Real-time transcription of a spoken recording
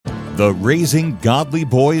The Raising Godly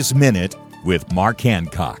Boys Minute with Mark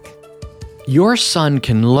Hancock. Your son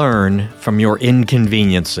can learn from your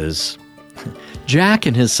inconveniences. Jack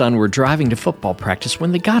and his son were driving to football practice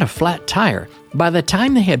when they got a flat tire. By the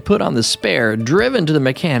time they had put on the spare, driven to the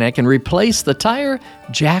mechanic, and replaced the tire,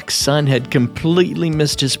 Jack's son had completely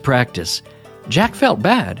missed his practice. Jack felt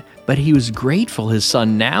bad, but he was grateful his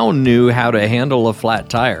son now knew how to handle a flat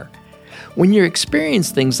tire. When you experience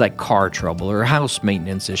things like car trouble or house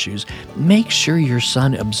maintenance issues, make sure your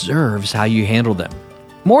son observes how you handle them.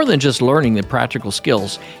 More than just learning the practical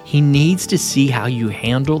skills, he needs to see how you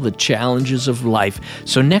handle the challenges of life.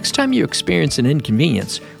 So next time you experience an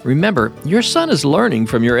inconvenience, remember, your son is learning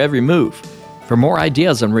from your every move. For more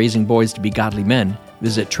ideas on raising boys to be godly men,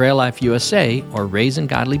 visit Trail Life USA or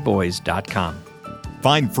raisinggodlyboys.com.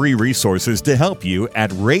 Find free resources to help you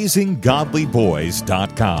at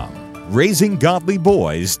raisinggodlyboys.com.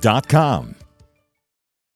 raisinggodlyboys.com.